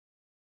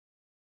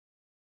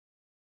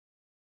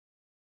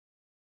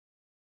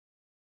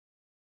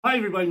Hi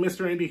everybody,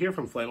 Mr.Andy here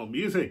from Flannel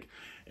Music,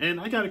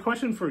 and I got a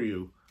question for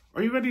you.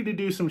 Are you ready to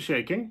do some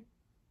shaking?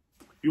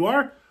 You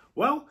are?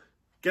 Well,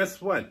 guess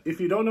what?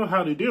 If you don't know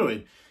how to do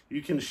it,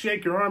 you can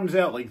shake your arms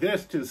out like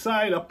this to the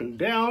side, up and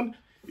down.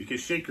 You can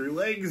shake your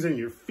legs and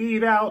your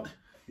feet out.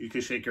 You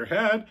can shake your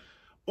head,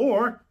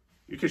 or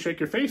you can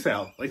shake your face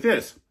out like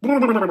this.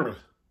 Can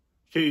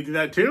you do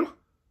that too?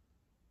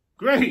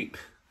 Great!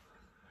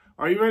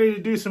 Are you ready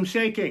to do some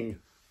shaking?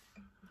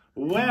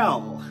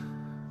 Well,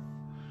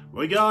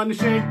 we're gonna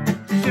shake,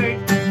 shake,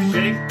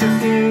 shake the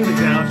ceiling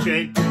down,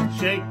 shake,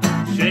 shake,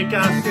 shake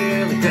our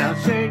ceiling down,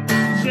 shake,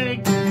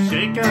 shake,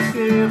 shake our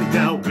ceiling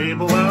down,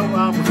 wibble our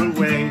wobbles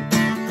away.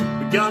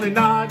 We're gonna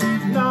nod,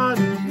 nod,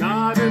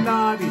 nod our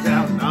noddies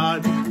out,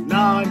 nod,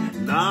 nod,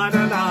 nod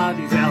our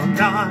noddies out,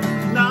 nod,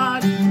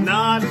 nod,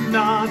 nod our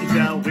noddies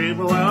out,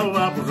 wibble our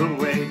wobbles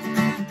away.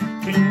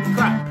 Can you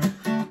clap?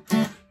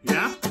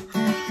 Yeah?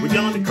 We're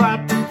gonna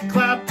clap,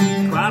 clap,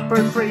 clap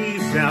our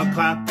freeze now,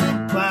 clap,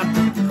 clap,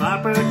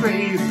 clap our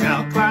freeze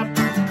now, clap,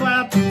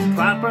 clap,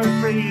 clap our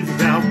freeze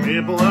now,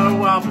 wibble our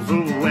wobbles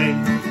away.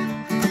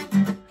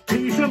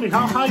 Can you show me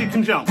how high you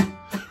can jump?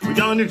 We're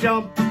gonna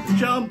jump,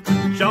 jump,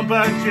 jump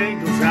our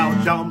jiggles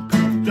out, jump,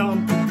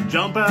 jump,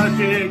 jump our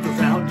jiggles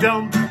out,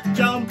 jump,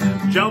 jump,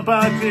 jump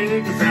our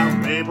jiggles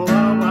out, wibble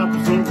our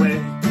wobbles away.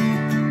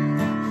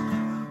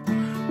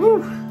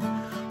 Woo!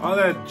 All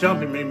that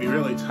jumping made me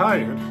really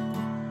tired.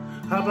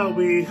 How about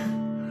we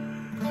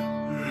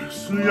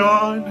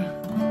yawn,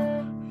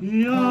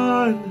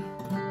 yawn,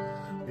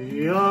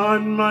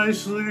 yawn my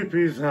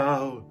sleepies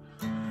out,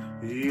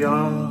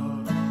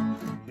 yawn,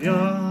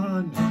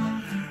 yawn,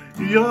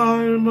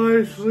 yawn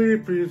my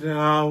sleepies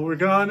out. We're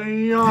gonna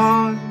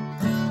yawn,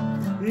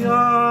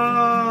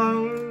 yawn,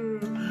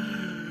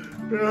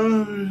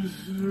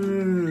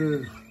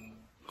 yawn.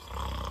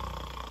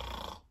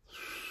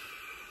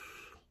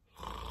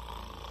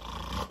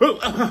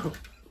 Oh,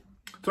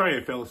 sorry,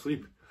 I fell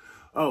asleep.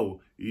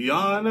 Oh,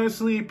 yawn our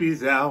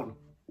sleepies out,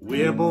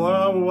 wibble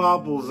our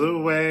wobbles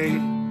away.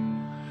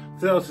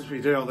 So since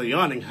we did all the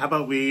yawning, how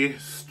about we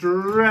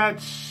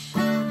stretch,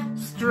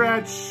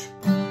 stretch,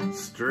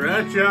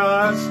 stretch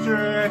our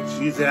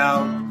stretchies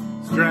out,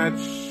 stretch,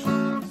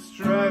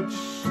 stretch,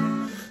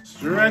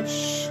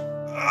 stretch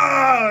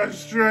our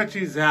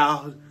stretchies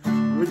out.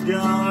 We're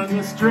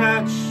gonna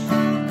stretch,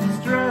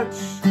 stretch,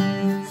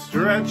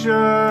 stretch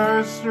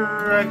our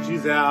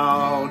stretchies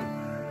out.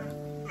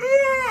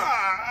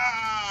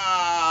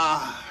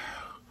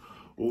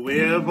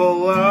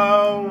 Wibble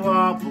our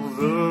wobbles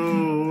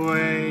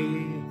away.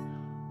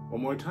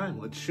 One more time,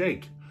 let's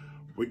shake.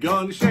 We're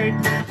gonna shake,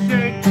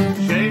 shake,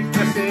 shake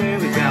the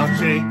ceiling down,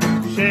 shake,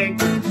 shake,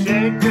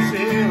 shake the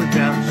ceiling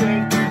down,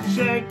 shake,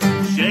 shake,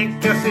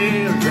 shake the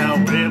ceiling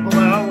down, wibble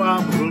our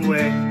wobbles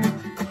away.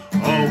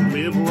 Oh,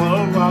 wibble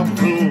our wobbles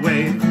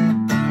away.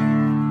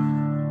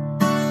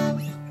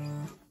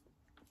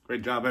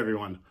 Great job,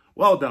 everyone.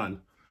 Well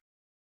done.